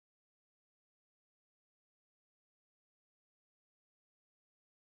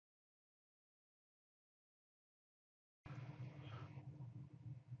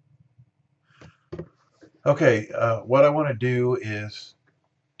Okay, what I want to do is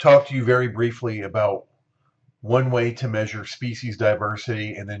talk to you very briefly about one way to measure species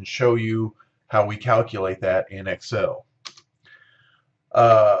diversity and then show you how we calculate that in Excel.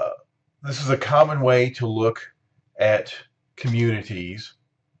 Uh, this is a common way to look at communities.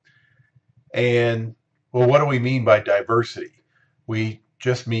 And, well, what do we mean by diversity? We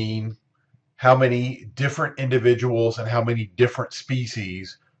just mean how many different individuals and how many different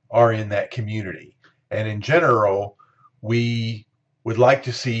species are in that community. And in general, we would like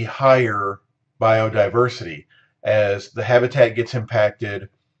to see higher biodiversity. As the habitat gets impacted,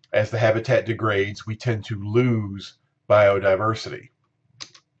 as the habitat degrades, we tend to lose biodiversity.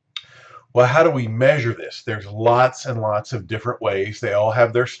 Well, how do we measure this? There's lots and lots of different ways. They all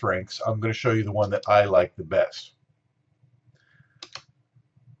have their strengths. I'm going to show you the one that I like the best.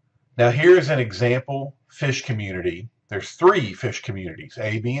 Now here's an example fish community. There's three fish communities,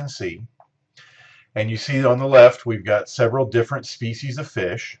 A, B, and C. And you see on the left, we've got several different species of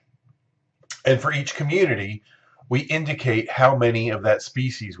fish. And for each community, we indicate how many of that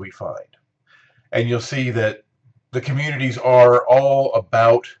species we find. And you'll see that the communities are all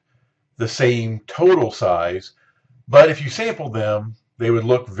about the same total size, but if you sample them, they would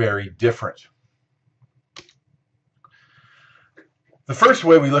look very different. The first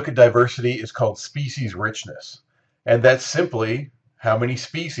way we look at diversity is called species richness, and that's simply how many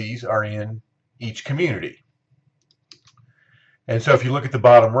species are in each community. And so if you look at the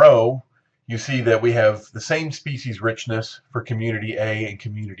bottom row, you see that we have the same species richness for community A and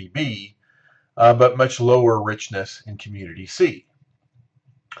community B, but much lower richness in community C.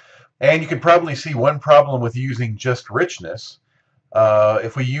 And you can probably see one problem with using just richness.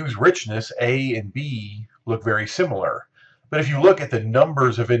 If we use richness, A and B look very similar. But if you look at the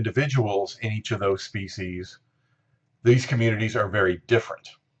numbers of individuals in each of those species, these communities are very different.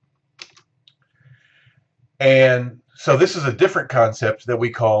 And so this is a different concept that we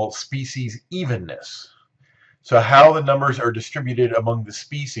call species evenness. So how the numbers are distributed among the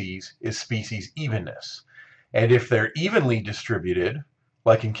species is species evenness. And if they're evenly distributed,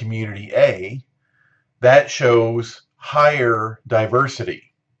 like in community A, that shows higher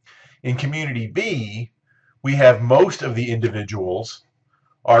diversity. In community B, we have most of the individuals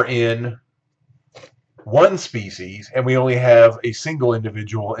are in one species, and we only have a single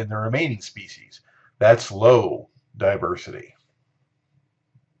individual in the remaining species. That's low diversity.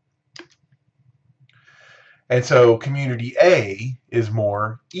 And so community A is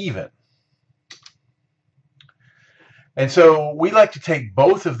more even. And so we like to take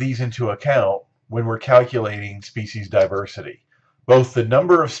both of these into account when we're calculating species diversity, both the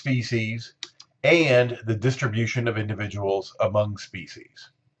number of species and the distribution of individuals among species.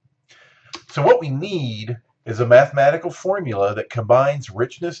 So what we need is a mathematical formula that combines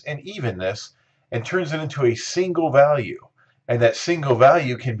richness and evenness and turns it into a single value. And that single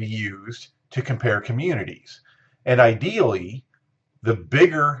value can be used to compare communities. And ideally, the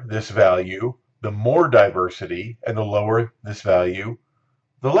bigger this value, the more diversity, and the lower this value,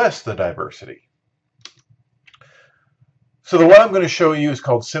 the less the diversity. So the one I'm going to show you is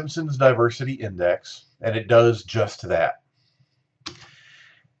called Simpson's Diversity Index, and it does just that.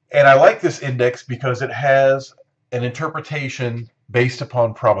 And I like this index because it has an interpretation based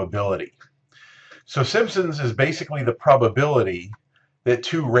upon probability. So Simpson's is basically the probability that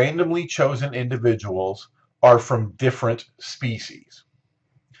two randomly chosen individuals are from different species.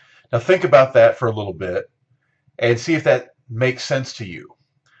 Now think about that for a little bit and see if that makes sense to you.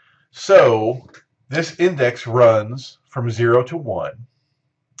 So this index runs from 0 to 1.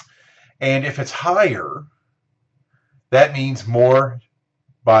 And if it's higher, that means more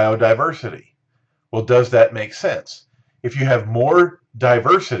biodiversity. Well, does that make sense? If you have more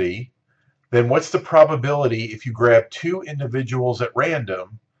diversity, then what's the probability if you grab two individuals at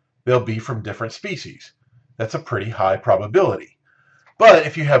random, they'll be from different species? That's a pretty high probability. But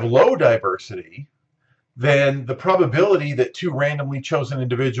if you have low diversity, then the probability that two randomly chosen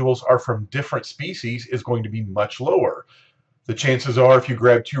individuals are from different species is going to be much lower. The chances are if you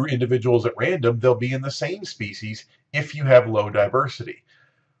grab two individuals at random, they'll be in the same species if you have low diversity.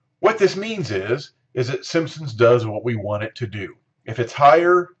 What this means is that Simpson's does what we want it to do. If it's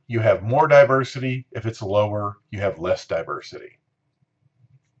higher, you have more diversity. If it's lower, you have less diversity.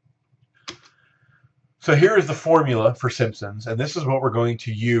 So here is the formula for Simpson's, and this is what we're going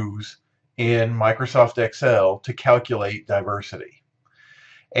to use in Microsoft Excel to calculate diversity.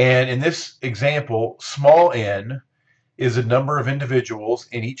 And in this example, small n is the number of individuals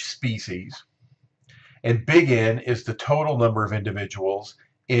in each species, and big N is the total number of individuals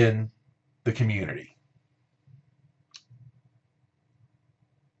in the community.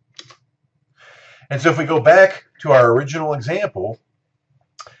 And so if we go back to our original example,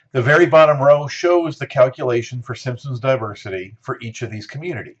 the very bottom row shows the calculation for Simpson's diversity for each of these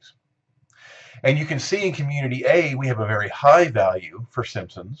communities. And you can see in community A, we have a very high value for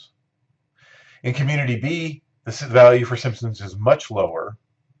Simpsons. In community B, the value for Simpsons is much lower.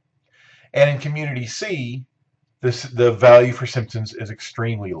 And in community C, the value for Simpsons is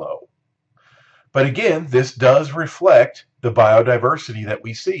extremely low. But again, this does reflect the biodiversity that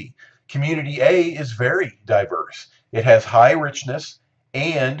we see. Community A is very diverse. It has high richness,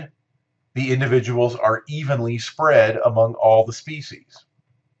 and the individuals are evenly spread among all the species.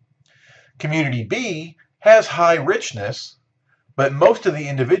 Community B has high richness, but most of the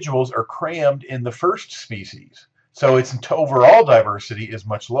individuals are crammed in the first species, so its overall diversity is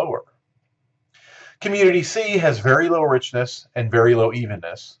much lower. Community C has very low richness and very low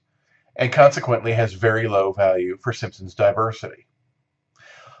evenness, and consequently has very low value for Simpson's diversity.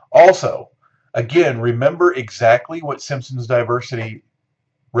 Also, again, remember exactly what Simpson's diversity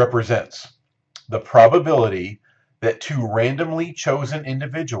represents: the probability that two randomly chosen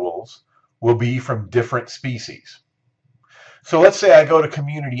individuals will be from different species. So let's say I go to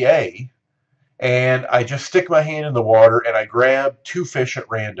community A and I just stick my hand in the water and I grab two fish at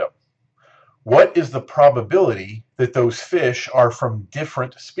random. What is the probability that those fish are from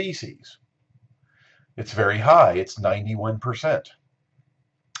different species? It's very high. It's 91%.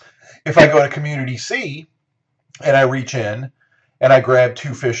 If I go to community C and I reach in and I grab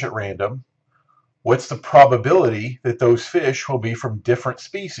two fish at random, what's the probability that those fish will be from different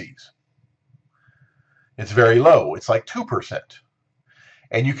species? It's very low. It's like 2%.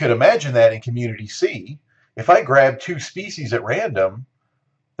 And you could imagine that in community C, if I grab two species at random,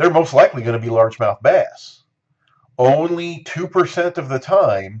 they're most likely going to be largemouth bass. Only 2% of the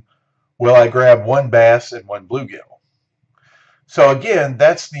time will I grab one bass and one bluegill. So again,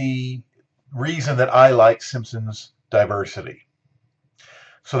 that's the reason that I like Simpson's diversity.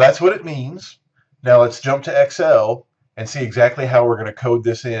 So that's what it means. Now let's jump to Excel and see exactly how we're going to code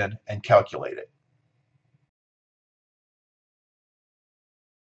this in and calculate it.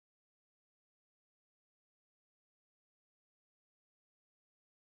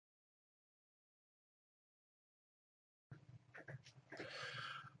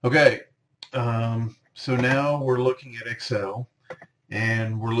 Okay, so now we're looking at Excel,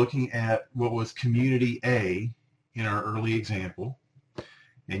 and we're looking at what was community A in our early example.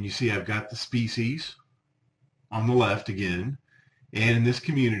 And you see I've got the species on the left again. And in this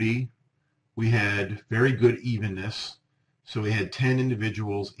community, we had very good evenness. So we had 10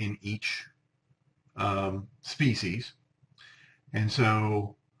 individuals in each species. And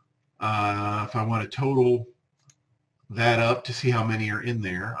so if I want to total that up to see how many are in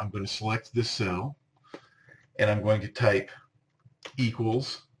there, I'm going to select this cell, and I'm going to type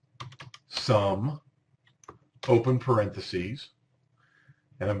equals sum, open parentheses,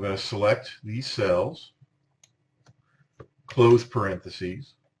 and I'm going to select these cells, close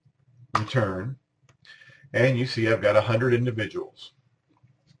parentheses, return, and you see I've got 100 individuals.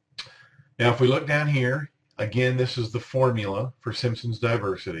 Now if we look down here, again, this is the formula for Simpson's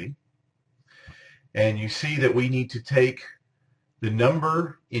diversity, and you see that we need to take the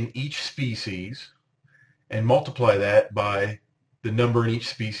number in each species and multiply that by the number in each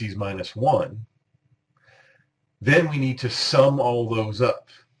species minus 1. Then we need to sum all those up.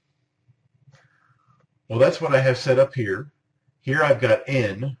 Well, that's what I have set up here. Here I've got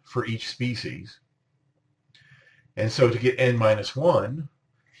n for each species. And so to get n minus 1,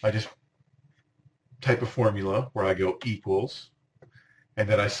 I just type a formula where I go equals, and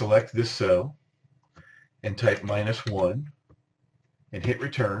then I select this cell and type minus 1 and hit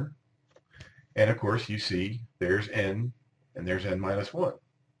return. And of course you see there's n and there's n minus 1.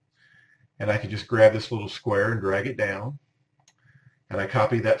 And I can just grab this little square and drag it down, and I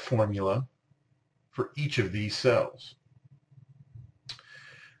copy that formula for each of these cells.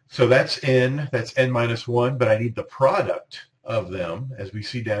 So that's n minus 1, but I need the product of them, as we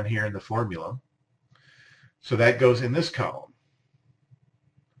see down here in the formula. So that goes in this column.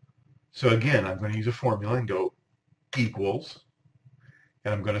 So again, I'm going to use a formula and go equals,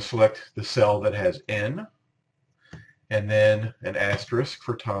 and I'm going to select the cell that has n, and then an asterisk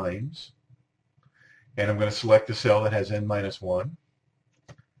for times, and I'm going to select the cell that has n minus 1,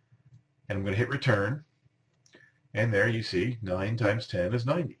 and I'm going to hit return, and there you see 9 times 10 is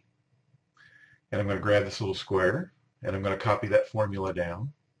 90. And I'm going to grab this little square, and I'm going to copy that formula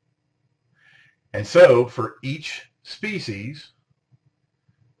down. And so for each species,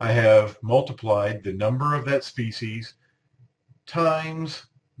 I have multiplied the number of that species times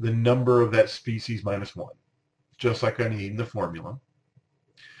the number of that species minus 1, just like I need in the formula.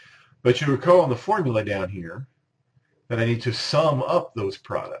 But you recall in the formula down here that I need to sum up those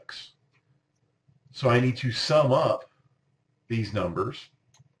products. So I need to sum up these numbers.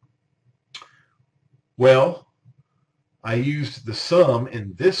 Well, I used the sum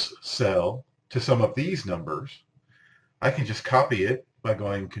in this cell to sum up these numbers. I can just copy it by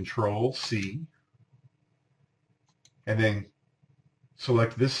going Control C and then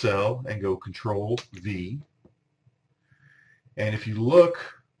select this cell and go Control V. And if you look,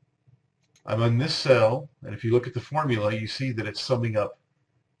 I'm on this cell, and if you look at the formula, you see that it's summing up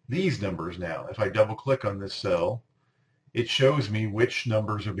these numbers now. If I double click on this cell, it shows me which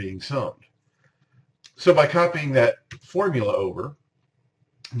numbers are being summed. So by copying that formula over,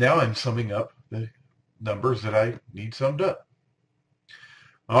 now I'm summing up the numbers that I need summed up.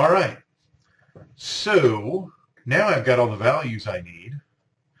 All right, so now I've got all the values I need.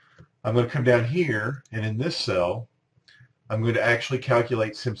 I'm going to come down here, and in this cell, I'm going to actually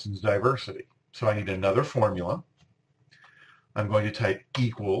calculate Simpson's diversity. So I need another formula. I'm going to type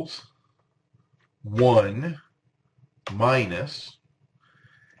equals 1 minus,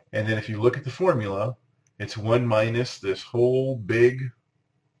 and then if you look at the formula, it's 1 minus this whole big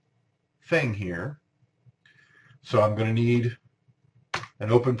thing here. So I'm going to need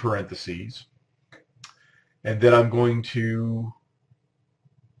an open parentheses, and then I'm going to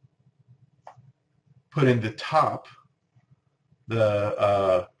put in the top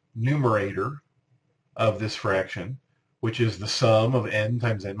the numerator of this fraction, which is the sum of n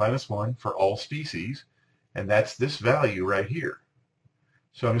times n minus 1 for all species, and that's this value right here.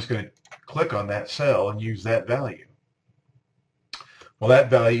 So I'm just going to click on that cell and use that value. Well, that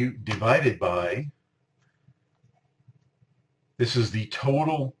value divided by, this is the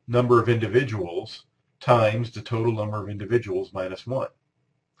total number of individuals times the total number of individuals minus 1.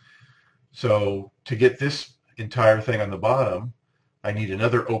 So to get this entire thing on the bottom, I need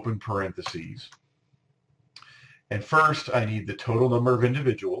another open parentheses. And first, I need the total number of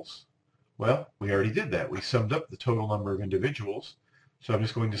individuals. Well, we already did that. We summed up the total number of individuals. So I'm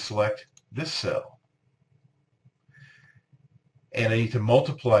just going to select this cell. And I need to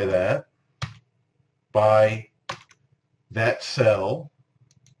multiply that by that cell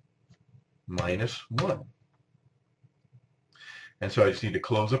minus 1. And so I just need to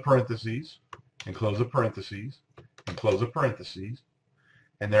close a parentheses, and close a parentheses, and close a parentheses.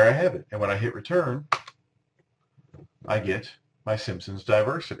 And there I have it. And when I hit return, I get my Simpson's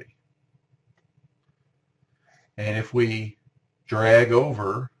diversity. And if we drag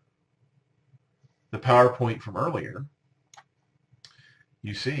over the PowerPoint from earlier,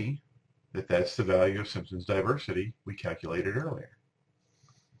 you see that that's the value of Simpson's diversity we calculated earlier.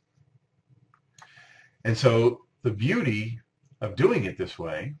 And so the beauty of doing it this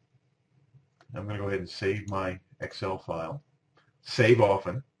way, I'm going to go ahead and save my Excel file. Save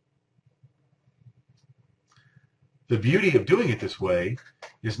often. The beauty of doing it this way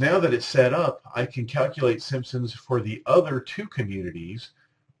is now that it's set up, I can calculate Simpsons for the other two communities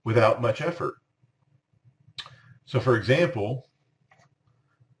without much effort. So for example,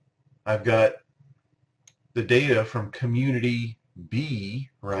 I've got the data from community B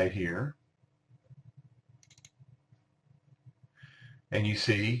right here. And you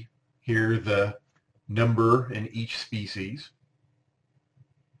see here the number in each species.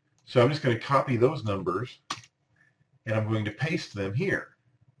 So I'm just going to copy those numbers and I'm going to paste them here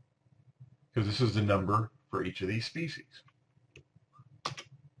because this is the number for each of these species.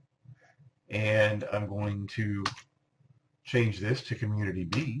 And I'm going to change this to community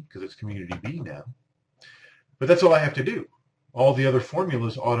B because it's community B now. But that's all I have to do. All the other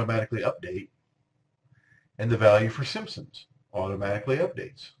formulas automatically update, and the value for Simpsons automatically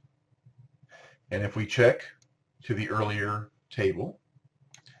updates. And if we check to the earlier table,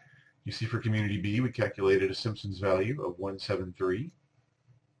 you see for community B, we calculated a Simpsons value of 173.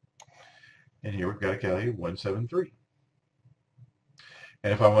 And here we've got a value of 173.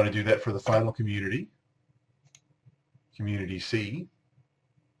 And if I want to do that for the final community, community C,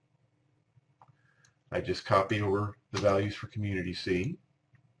 I just copy over the values for community C,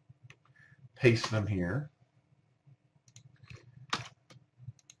 paste them here,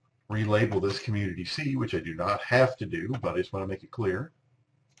 relabel this community C, which I do not have to do, but I just want to make it clear.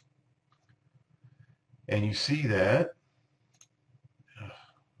 And you see that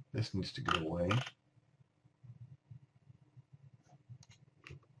this needs to go away.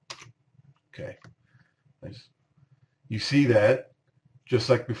 Okay. You see that, just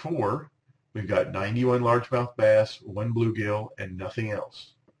like before, we've got 91 largemouth bass, 1 bluegill, and nothing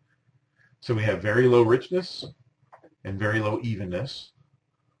else. So we have very low richness and very low evenness.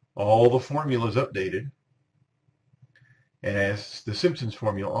 All the formulas updated. And as the Simpson's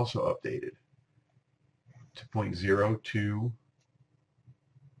formula also updated to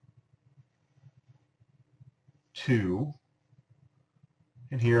 0.022,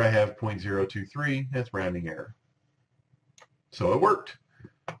 and here I have 0.023, that's rounding error. So it worked.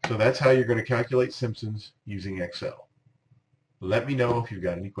 So that's how you're going to calculate Simpsons using Excel. Let me know if you've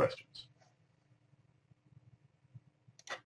got any questions.